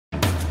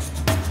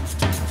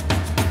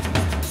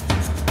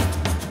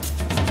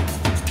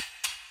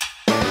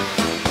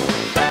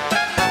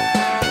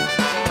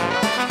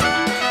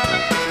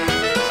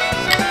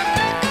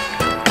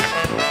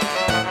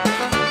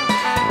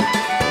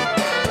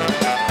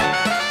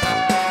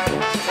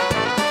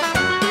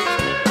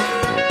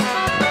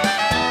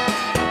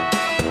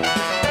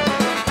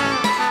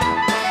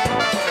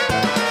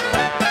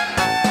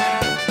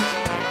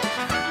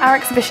Our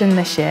exhibition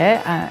this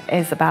year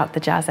is about the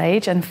Jazz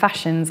Age and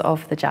fashions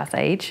of the Jazz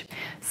Age.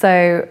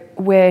 So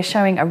we're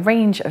showing a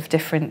range of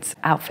different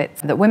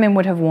outfits that women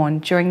would have worn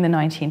during the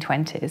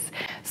 1920s.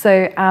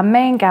 So our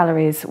main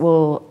galleries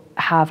will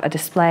have a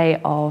display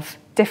of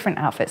different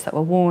outfits that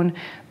were worn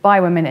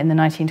by women in the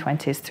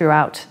 1920s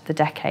throughout the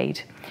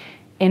decade.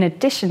 In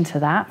addition to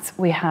that,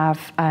 we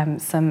have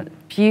some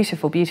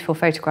beautiful, beautiful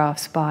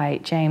photographs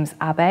by James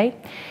Abbé.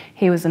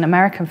 He was an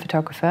American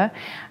photographer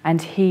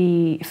and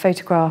he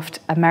photographed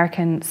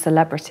American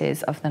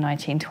celebrities of the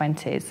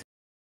 1920s.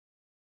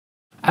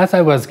 As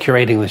I was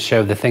curating the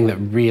show, the thing that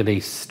really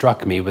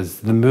struck me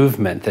was the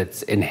movement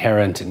that's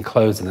inherent in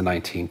clothes in the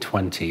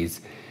 1920s.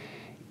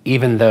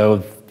 Even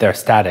though they're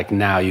static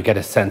now, you get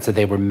a sense that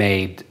they were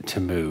made to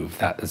move.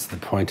 That is the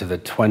point of the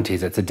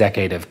 20s. It's a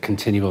decade of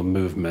continual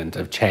movement,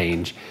 of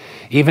change.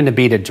 Even a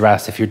beaded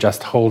dress, if you're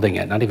just holding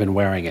it, not even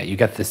wearing it, you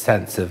get the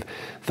sense of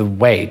the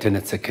weight, and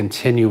it's a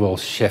continual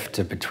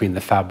shift between the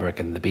fabric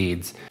and the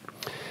beads.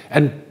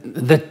 And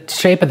the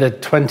shape of the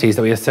 20s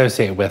that we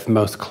associate with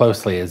most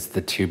closely is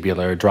the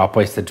tubular,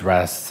 drop-waisted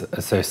dress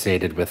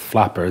associated with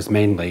flappers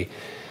mainly.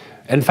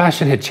 And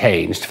fashion had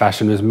changed.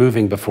 Fashion was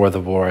moving before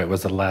the war. It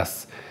was a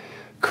less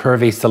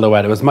curvy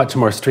silhouette. It was much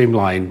more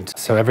streamlined.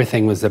 So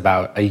everything was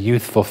about a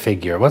youthful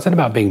figure. It wasn't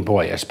about being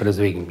boyish, but it was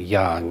being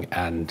young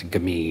and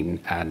gamine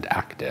and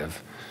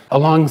active.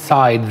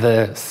 Alongside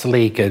the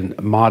sleek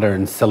and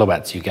modern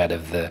silhouettes you get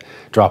of the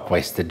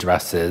drop-waisted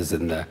dresses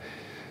and the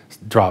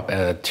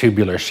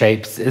tubular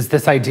shapes is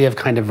this idea of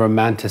kind of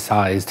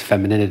romanticized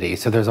femininity.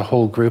 So there's a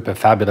whole group of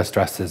fabulous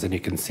dresses, and you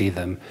can see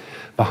them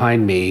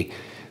behind me,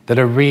 that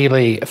are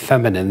really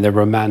feminine. They're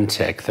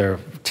romantic. They're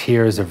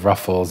tiers of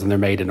ruffles, and they're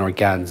made in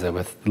organza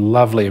with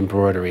lovely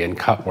embroidery and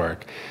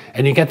cutwork.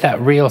 And you get that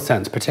real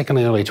sense,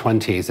 particularly in the early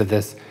 20s, of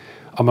this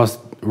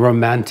almost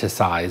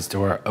romanticized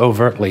or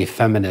overtly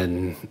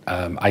feminine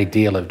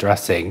ideal of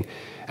dressing.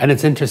 And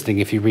it's interesting,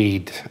 if you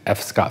read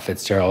F. Scott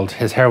Fitzgerald,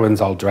 his heroines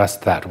all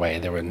dressed that way.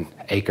 They were in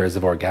acres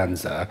of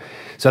organza.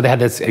 So they had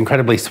this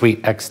incredibly sweet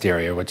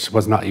exterior, which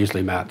was not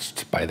usually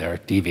matched by their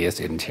devious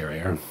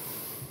interior.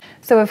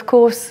 So of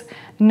course,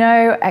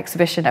 no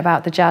exhibition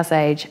about the Jazz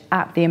Age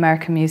at the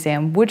American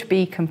Museum would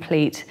be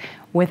complete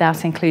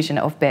without inclusion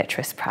of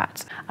Beatrice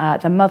Pratt,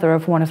 the mother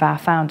of one of our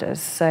founders,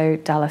 so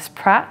Dallas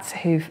Pratt,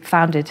 who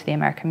founded the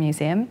American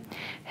Museum.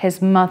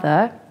 His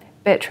mother,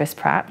 Beatrice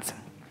Pratt,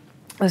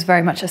 was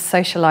very much a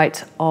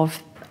socialite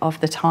of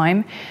the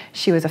time.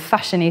 She was a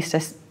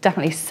fashionista,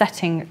 definitely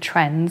setting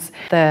trends.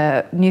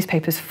 The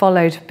newspapers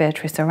followed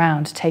Beatrice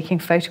around, taking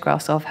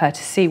photographs of her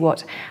to see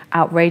what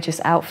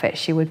outrageous outfit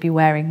she would be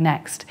wearing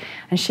next.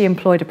 And she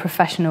employed a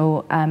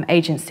professional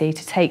agency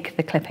to take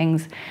the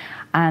clippings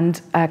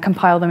and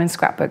compile them in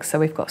scrapbooks. So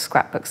we've got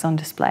scrapbooks on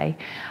display,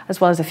 as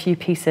well as a few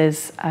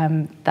pieces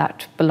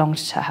that belonged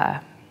to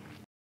her.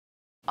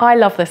 I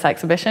love this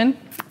exhibition.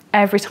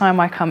 Every time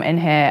I come in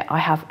here, I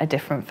have a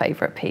different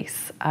favourite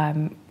piece.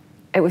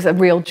 It was a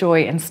real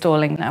joy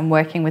installing and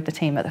working with the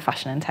team at the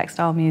Fashion and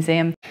Textile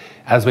Museum.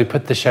 As we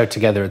put the show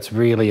together, it's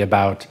really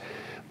about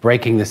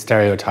breaking the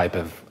stereotype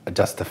of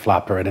just a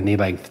flapper in a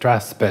knee-length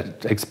dress,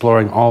 but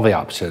exploring all the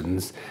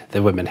options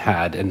that women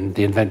had in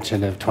the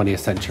invention of 20th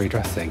century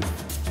dressing.